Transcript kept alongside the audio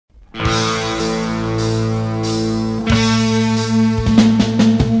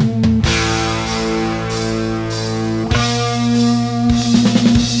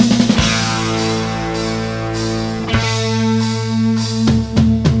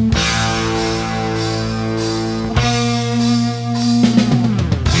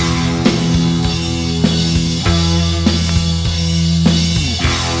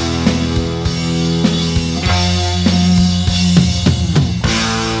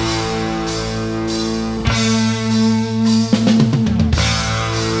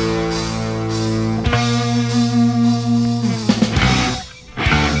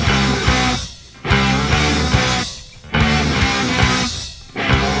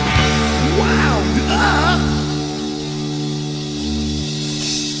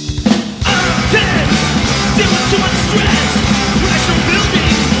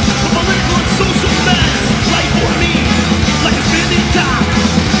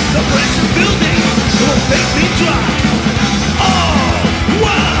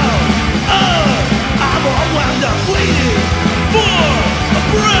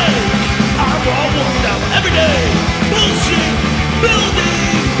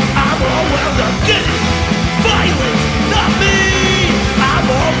building. I'm all wound up getting violent, not me. I'm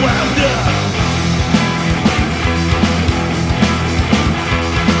all wound up.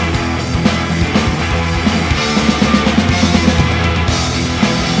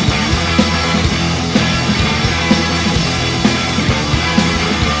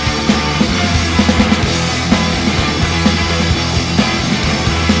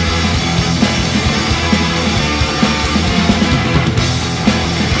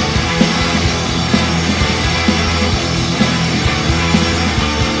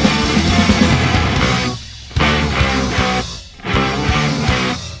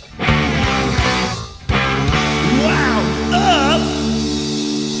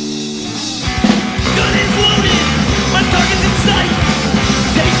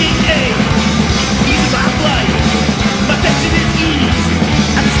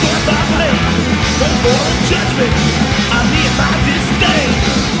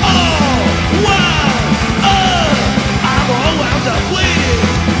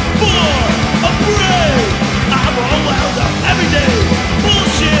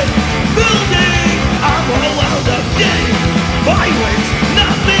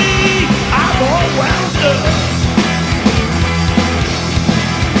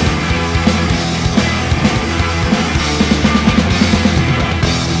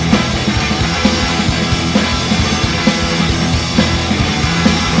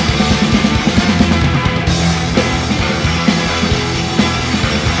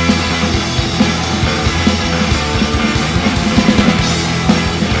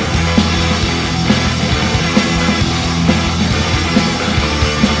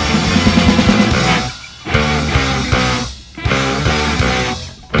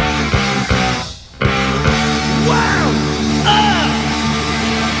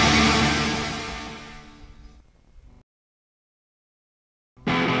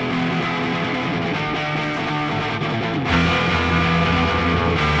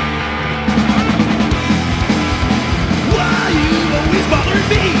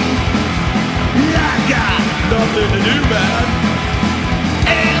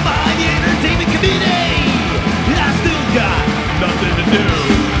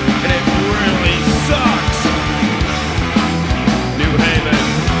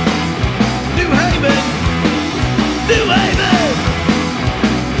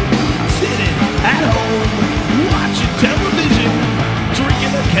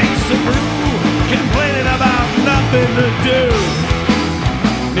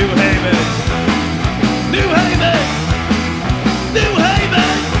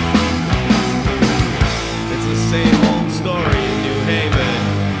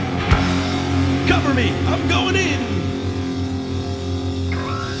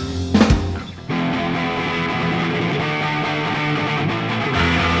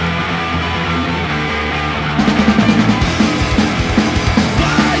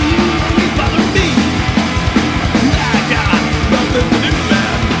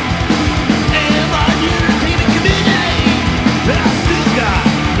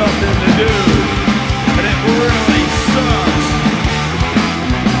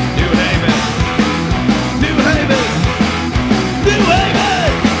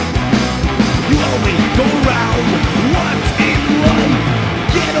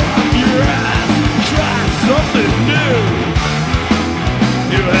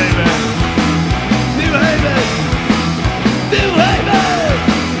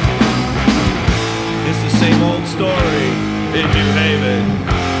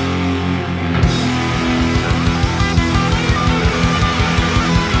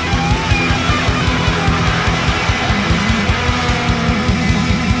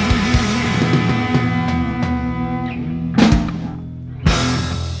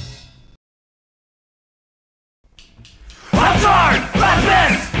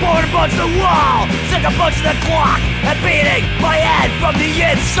 punch the wall, sick of punching the clock and beating my head from the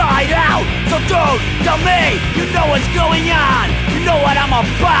inside out. So don't tell me you know what's going on. You know what I'm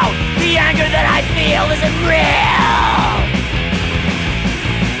about. The anger that I feel isn't real.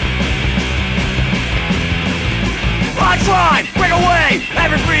 I try, break away.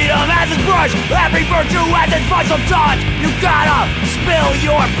 Every freedom has its brush, every virtue has its vice. Sometimes you gotta spill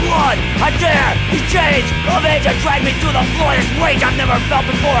your blood. I dare these chains of age that drag me to the floor. This rage I've never felt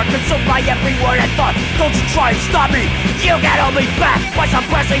before, consumed by every word and thought. Don't you try and stop me, you can't hold me back by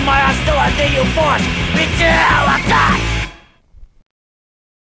suppressing my hostility. You force me to attack.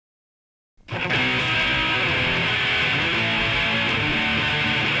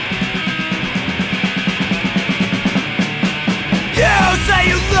 You say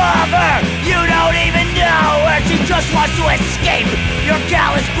you love her, you don't even know her. She just wants to escape your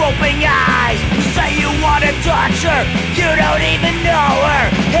callous groping eyes. You say you want to touch her, you don't even know her.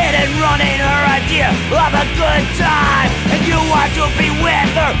 Hit and running her idea of a good time, and you want to be with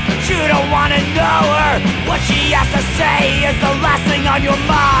her, but you don't want to know her. What she has to say is the last thing on your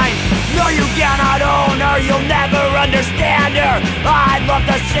mind. No, you cannot own her, you'll never understand her. I'd love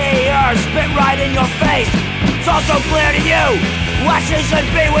to see her spit right in your face. It's also clear to you why she should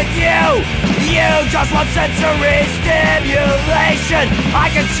be with you. You just want sensory stimulation. I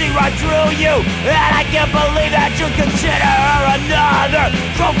can see right through you, and I can't believe that you consider her another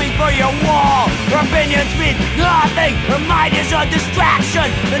trophy for your wall. Her opinions mean nothing, her mind is a distraction,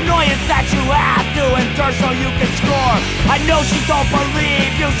 annoyance that you have to endure so you can score. I know she don't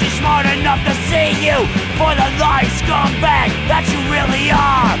believe you, she's smart enough to see you for the lying scumbag that you really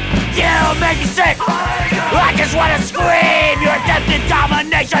are. You make me sick, I just wanna scream. Your attempted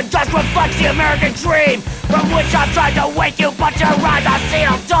domination just reflects the American dream, from which I've tried to wake you, but your eyes are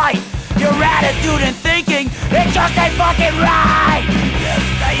sealed tight. Your attitude and thinking, it just ain't fucking right. You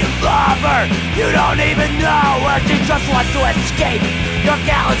say you love her, you don't even know her. She just wants to escape your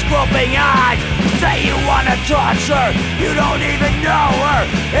callous groping eyes. You say you wanna touch her, you don't even know her.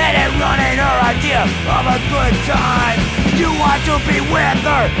 It ain't running her idea of a good time. You want to be with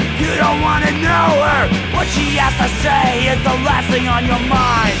her, you don't wanna know her. What she has to say is the last thing on your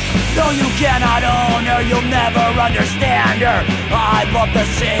mind. No, you cannot own her, you'll never understand her. I'd love to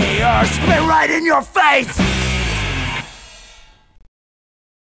see her spit right in your face.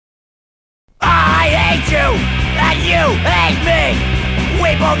 I hate you, and you hate me.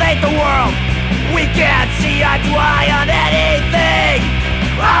 We both hate the world, we can't see eye to eye on anything.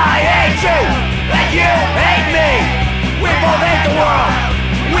 I hate you, and you hate me. We both hate the world,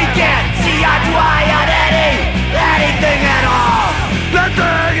 we can't see eye to eye on anything at all.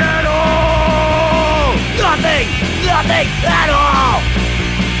 Nothing at all. Nothing, nothing at all.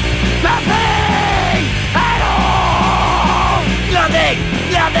 Nothing at all. Nothing,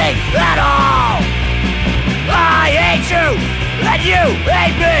 nothing at all. I hate you, and you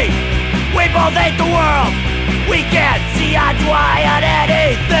hate me. We both hate the world, we can't see eye to eye on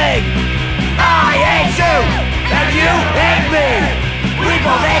anything. I hate you, and you hate me. We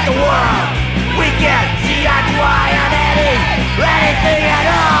both hate the world, we can't see eye to eye on anything at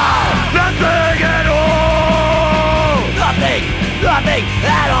all. Nothing at all. Nothing, nothing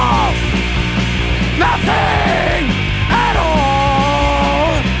at all. Nothing at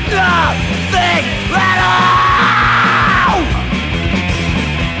all. Nothing at all.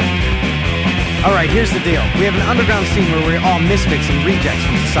 Alright, here's the deal. We have an underground scene where we're all misfits and rejects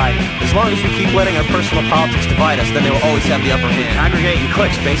from society. As long as we keep letting our personal politics divide us, then they will always have the upper hand. Aggregating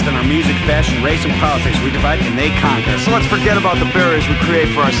cliques based on our music, fashion, race, and politics. We divide and they conquer. So let's forget about the barriers we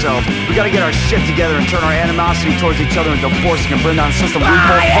create for ourselves. We gotta get our shit together and turn our animosity towards each other into force and bring down a system we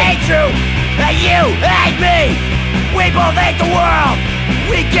both I hate you, and you hate me. We both hate the world,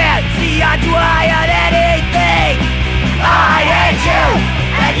 we can't see eye to eye on anything. I hate you,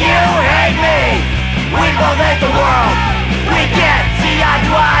 and you hate me. We both hate the world, we can't see eye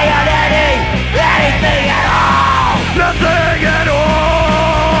to eye on anything at all. Nothing at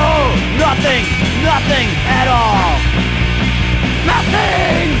all. Nothing, nothing at